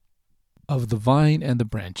Of the Vine and the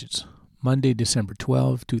Branches, Monday, December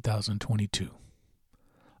 12, 2022.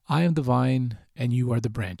 I am the vine, and you are the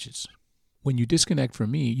branches. When you disconnect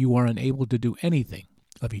from me, you are unable to do anything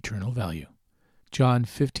of eternal value. John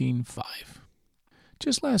 15:5.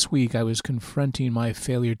 Just last week, I was confronting my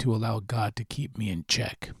failure to allow God to keep me in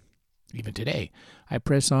check. Even today, I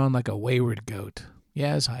press on like a wayward goat.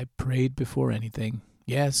 Yes, I prayed before anything.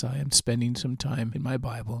 Yes, I am spending some time in my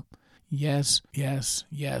Bible. Yes,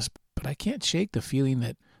 but I can't shake the feeling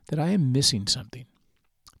that I am missing something.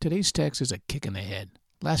 Today's text is a kick in the head.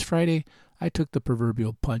 Last Friday, I took the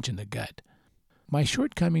proverbial punch in the gut. My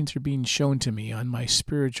shortcomings are being shown to me on my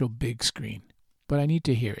spiritual big screen, but I need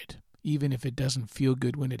to hear it, even if it doesn't feel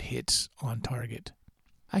good when it hits on target.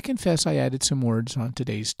 I confess I added some words on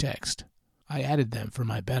today's text. I added them for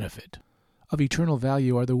my benefit. Of eternal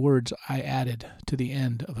value are the words I added to the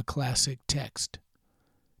end of a classic text.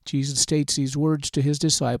 Jesus states these words to his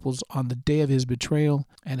disciples on the day of his betrayal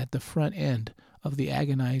and at the front end of the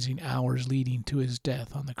agonizing hours leading to his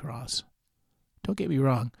death on the cross. Don't get me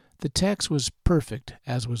wrong, the text was perfect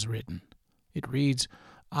as was written. It reads,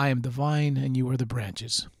 I am the vine and you are the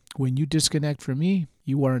branches. When you disconnect from me,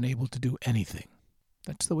 you are unable to do anything.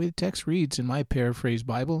 That's the way the text reads in my paraphrased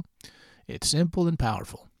Bible. It's simple and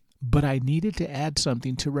powerful. But I needed to add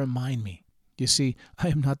something to remind me. You see, I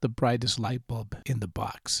am not the brightest light bulb in the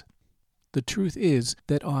box. The truth is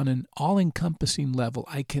that on an all-encompassing level,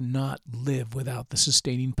 I cannot live without the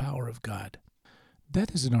sustaining power of God.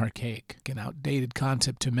 That is an archaic and outdated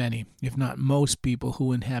concept to many, if not most people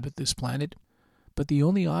who inhabit this planet. But the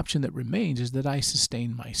only option that remains is that I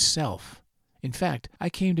sustain myself. In fact,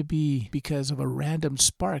 I came to be because of a random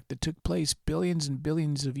spark that took place billions and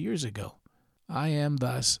billions of years ago. I am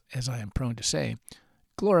thus, as I am prone to say,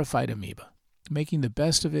 glorified amoeba, making the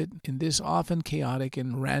best of it in this often chaotic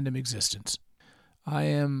and random existence. I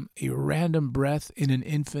am a random breath in an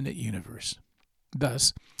infinite universe.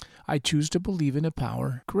 Thus, I choose to believe in a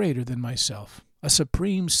power greater than myself, a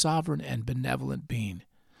supreme, sovereign, and benevolent being.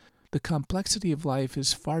 The complexity of life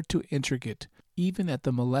is far too intricate, even at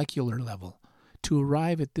the molecular level, to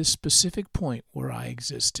arrive at this specific point where I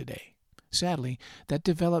exist today. Sadly, that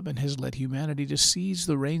development has led humanity to seize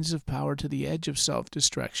the reins of power to the edge of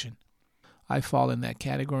self-destruction. I fall in that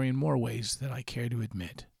category in more ways than I care to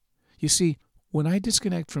admit. You see, when I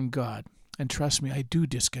disconnect from God, and trust me, I do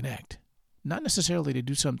disconnect, not necessarily to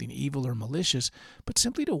do something evil or malicious, but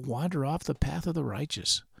simply to wander off the path of the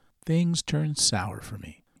righteous, things turn sour for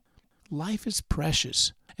me. Life is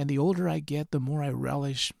precious, and the older I get, the more I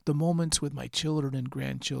relish the moments with my children and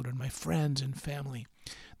grandchildren, my friends and family.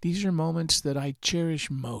 These are moments that I cherish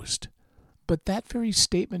most. But that very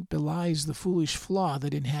statement belies the foolish flaw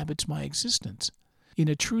that inhabits my existence. In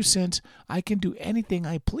a true sense, I can do anything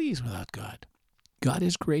I please without God. God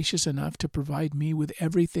is gracious enough to provide me with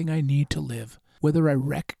everything I need to live, whether I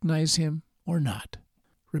recognize Him or not.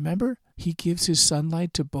 Remember, He gives His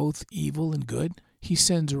sunlight to both evil and good. He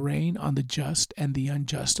sends rain on the just and the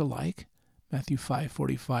unjust alike. Matthew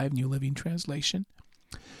 5:45, New Living Translation.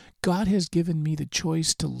 God has given me the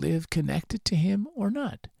choice to live connected to Him or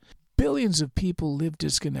not. Billions of people live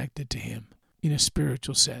disconnected to Him in a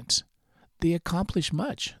spiritual sense. They accomplish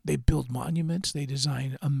much. They build monuments. They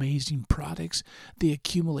design amazing products. They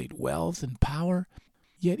accumulate wealth and power.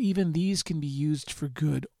 Yet even these can be used for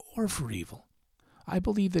good or for evil. I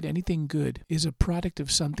believe that anything good is a product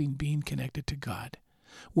of something being connected to God,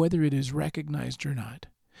 whether it is recognized or not.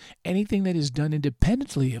 Anything that is done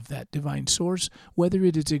independently of that divine source, whether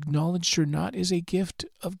it is acknowledged or not, is a gift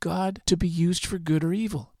of God to be used for good or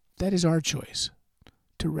evil. That is our choice,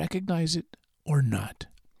 to recognize it or not.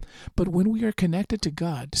 But when we are connected to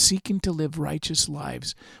God, seeking to live righteous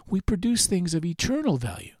lives, we produce things of eternal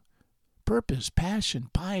value. Purpose, passion,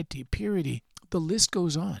 piety, purity, the list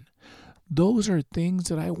goes on. Those are things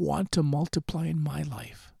that I want to multiply in my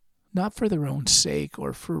life, not for their own sake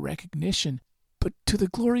or for recognition, but to the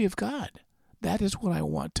glory of God. That is what I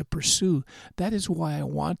want to pursue. That is why I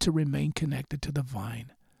want to remain connected to the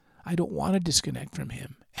vine. I don't want to disconnect from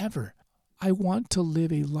Him, ever. I want to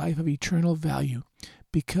live a life of eternal value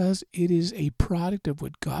because it is a product of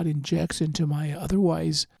what God injects into my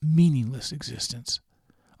otherwise meaningless existence.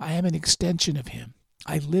 I am an extension of Him.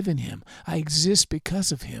 I live in Him. I exist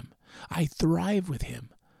because of Him. I thrive with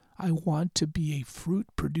Him. I want to be a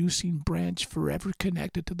fruit-producing branch forever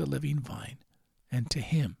connected to the living vine. And to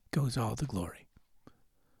Him goes all the glory.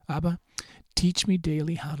 Abba, teach me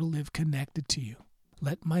daily how to live connected to You.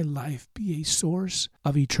 Let my life be a source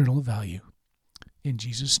of eternal value. In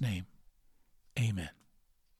Jesus' name, amen.